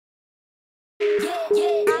Hi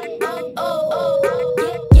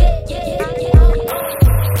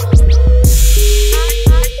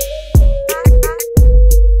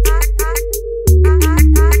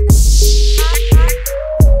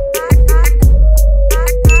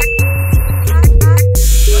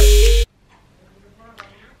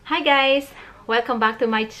guys! Welcome back to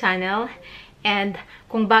my channel. And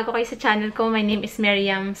kung bago kayo sa channel ko, my name is Mary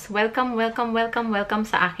Yams. Welcome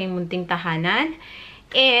sa aking munting tahanan.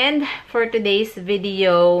 And for today's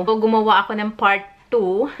video, gumawa ako ng part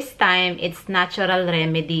 2. This time, it's natural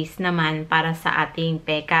remedies naman para sa ating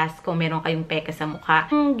pekas. Kung meron kayong pekas sa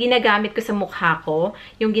mukha. Yung ginagamit ko sa mukha ko,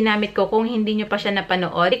 yung ginamit ko, kung hindi nyo pa siya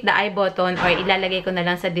napanood, click the I button or ilalagay ko na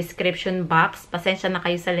lang sa description box. Pasensya na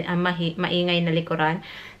kayo sa maingay na likuran.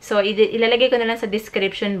 So, ilalagay ko na lang sa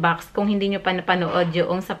description box kung hindi nyo pa napanood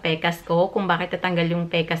yung sa pekas ko, kung bakit tatanggal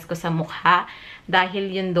yung pekas ko sa mukha.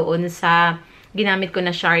 Dahil yun doon sa ginamit ko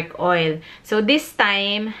na shark oil. So, this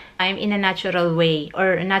time, I'm in a natural way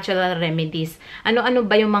or natural remedies. Ano-ano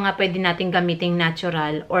ba yung mga pwede natin gamiting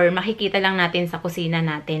natural or makikita lang natin sa kusina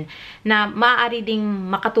natin na maaari ding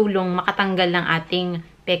makatulong, makatanggal ng ating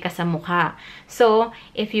pekas sa mukha. So,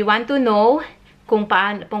 if you want to know kung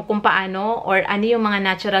paano or ano yung mga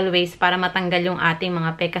natural ways para matanggal yung ating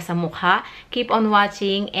mga pekas sa mukha, keep on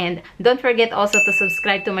watching and don't forget also to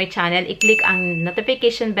subscribe to my channel. I-click ang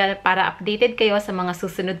notification bell para updated kayo sa mga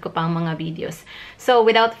susunod ko pang mga videos. So,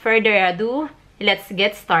 without further ado, let's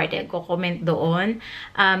get started. Ko-comment doon.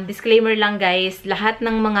 Disclaimer lang guys, lahat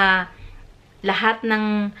ng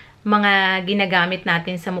mga ginagamit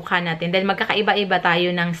natin sa mukha natin, dahil magkakaiba-iba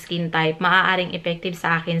tayo ng skin type, maaaring effective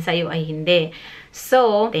sa akin, sa iyo ay hindi.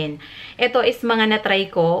 So, ito is mga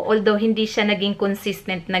na-try ko, although hindi siya naging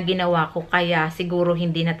consistent na ginawa ko, kaya siguro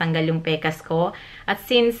hindi natanggal yung pekas ko. At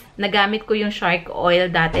since nagamit ko yung shark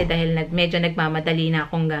oil dati dahil medyo nagmamadali na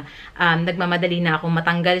akong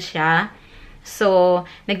matanggal siya, so,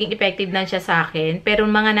 naging effective na siya sa akin. Pero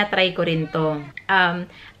mga na-try ko rin to.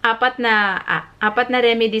 Apat na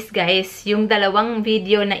remedies guys. Yung dalawang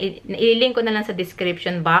video na ililink ko na lang sa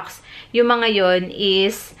description box. Yung mga yon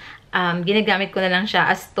is ginagamit ko na lang siya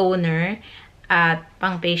as toner at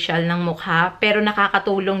pang facial ng mukha. Pero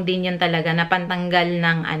nakakatulong din yun talaga na pantanggal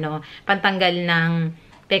ng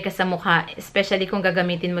pekas sa mukha, especially kung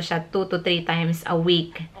gagamitin mo siya 2 to 3 times a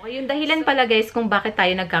week. Okay, yung dahilan pala guys kung bakit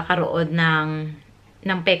tayo nagkakaroon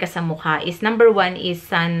ng pekas sa mukha is number 1 is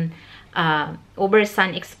over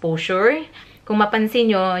sun exposure. Kung mapansin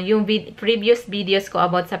nyo, yung previous videos ko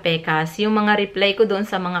about sa pekas, yung mga reply ko doon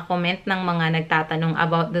sa mga comment ng mga nagtatanong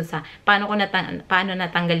about doon sa paano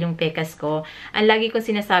natanggal yung pekas ko, ang lagi kong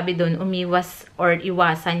sinasabi doon, umiwas or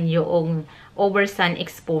iwasan yung over sun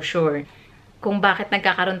exposure. Kung bakit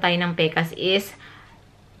nagkakaroon tayo ng pekas is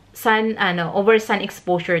over sun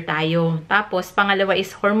exposure tayo. Tapos, pangalawa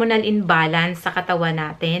is hormonal imbalance sa katawan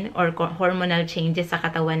natin or hormonal changes sa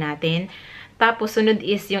katawan natin. Tapos, sunod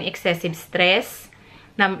is yung excessive stress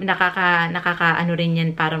na nakakaano rin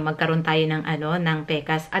yan para magkaroon tayo ng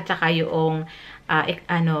pekas. At saka yung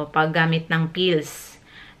paggamit ng pills,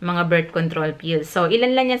 mga birth control pills. So,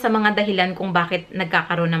 ilan lang yan sa mga dahilan kung bakit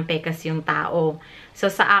nagkakaroon ng pekas yung tao. So,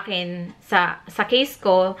 sa akin, sa case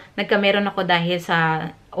ko, nagkameron ako dahil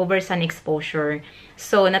sa over sun exposure.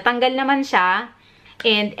 So, natanggal naman siya.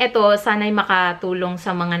 And ito, sana'y makatulong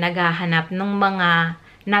sa mga naghahanap ng mga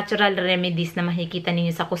natural remedies na makikita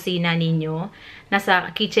ninyo sa kusina ninyo.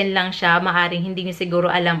 Nasa kitchen lang siya, maaring hindi nyo siguro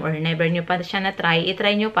alam or never nyo pa siya na-try.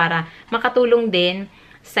 I-try nyo para makatulong din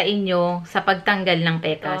sa inyo sa pagtanggal ng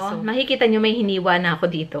pekas. So, makikita nyo may hiniwa na ako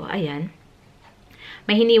dito. Ayan.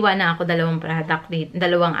 May hiniwa na ako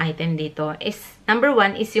dalawang item dito. Number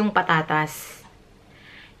 1 is yung patatas.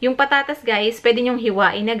 Yung patatas guys, pwede nyong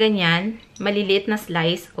hiwain na ganyan, maliliit na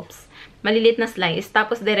slice. Oops. Maliliit na slice.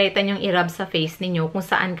 Tapos diretso nyong i-rub sa face ninyo kung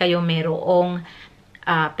saan kayo merong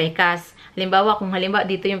pekas. Halimbawa, kung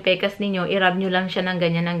dito yung pekas ninyo, i-rub nyo lang siya ng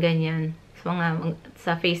ganyan. So,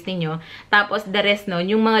 sa face ninyo. Tapos, the rest no,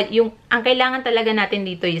 ang kailangan talaga natin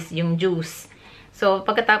dito is yung juice. So,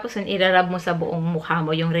 pagkatapos nun, i-rub mo sa buong mukha mo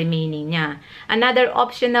yung remaining niya. Another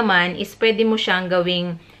option naman is pwede mo siyang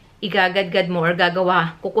gawing igagadgad mo or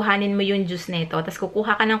kukuhanin mo yung juice nito, tapos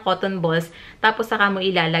kukuha ka ng cotton balls, tapos saka mo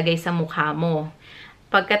ilalagay sa mukha mo.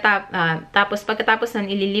 Pagkatapos nun,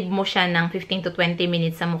 ililib mo siya ng 15 to 20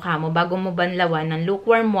 minutes sa mukha mo bago mo banlawan ng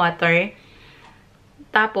lukewarm water.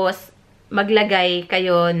 Tapos, maglagay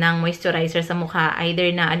kayo ng moisturizer sa mukha,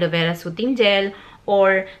 either na aloe vera soothing gel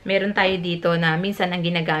or meron tayo dito na minsan ang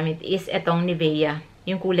ginagamit is etong Nivea,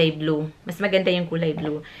 yung kulay blue. Mas maganda yung kulay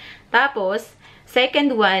blue. Tapos,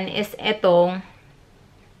 second one is etong,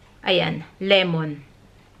 ayan, lemon.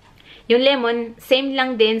 Yung lemon, same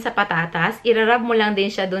lang din sa patatas. Irarab mo lang din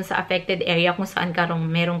siya dun sa affected area kung saan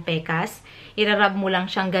merong pekas. Irarab mo lang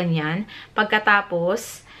siyang ganyan.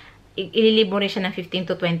 Pagkatapos, ililib mo rin siya ng 15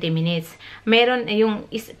 to 20 minutes. Meron,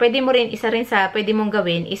 pwede mo rin, pwede mong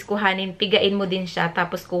gawin is pigain mo din siya,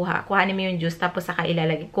 tapos kuhanin mo yung juice, tapos saka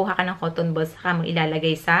kuha ka ng cotton ball, saka mo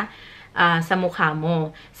ilalagay sa mukha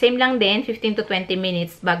mo. Same lang din, 15 to 20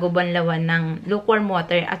 minutes bago banlawan ng lukewarm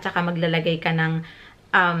water at saka maglalagay ka ng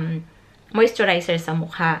moisturizer sa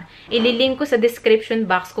mukha. Ililink ko sa description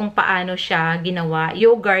box kung paano siya ginawa,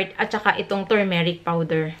 yogurt at saka itong turmeric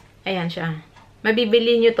powder. Ayan siya.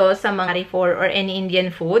 Mabibili nyo to sa mga Carrefour or any Indian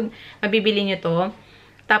food. Mabibili nyo to.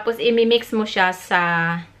 Tapos, imimix mo siya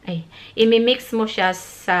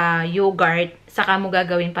sa yogurt. Saka mo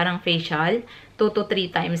gagawin parang facial. 2 to 3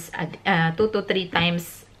 times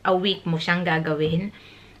a week mo siyang gagawin.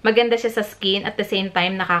 Maganda siya sa skin. At the same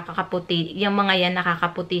time, nakakakaputi. Yung mga yan,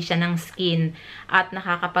 nakakaputi siya ng skin. At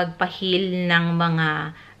nakakapagpa-heal ng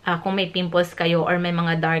mga, kung may pimples kayo or may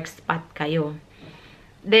mga dark spot kayo.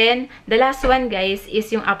 Then, the last one, guys,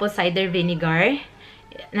 is yung apple cider vinegar.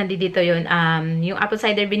 Nandito yun. Yung apple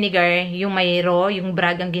cider vinegar, yung may raw, yung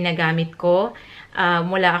brag ang ginagamit ko.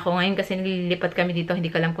 Mula ako ngayon kasi nililipat kami dito,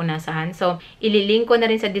 hindi ko alam kung nasaan. So, ililink ko na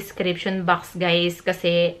rin sa description box, guys,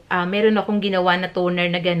 kasi meron akong ginawa na toner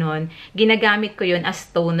na ganon. Ginagamit ko yun as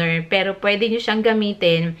toner. Pero, pwede nyo siyang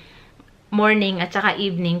gamitin morning at saka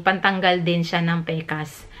evening. Pantanggal din siya ng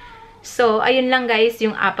pekas. So, ayun lang guys,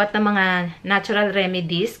 yung 4 na mga natural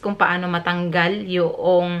remedies kung paano matanggal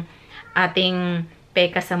yung ating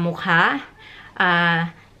pekas sa mukha.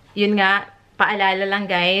 Yun nga, paalala lang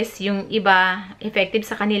guys, yung iba effective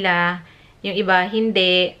sa kanila, yung iba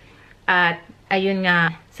hindi. At ayun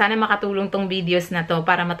nga, sana makatulong tong videos na to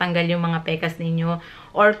para matanggal yung mga pekas ninyo.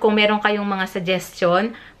 Or kung meron kayong mga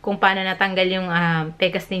suggestion kung paano natanggal yung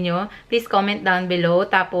pekas ninyo, please comment down below.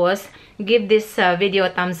 Tapos, give this video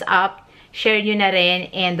a thumbs up. Share nyo na rin.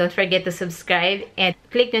 And don't forget to subscribe. And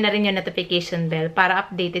click nyo na rin yung notification bell para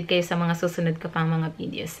updated kayo sa mga susunod ko pang mga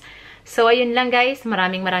videos. So, ayun lang guys.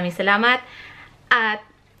 Maraming salamat. At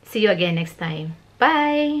see you again next time.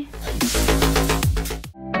 Bye!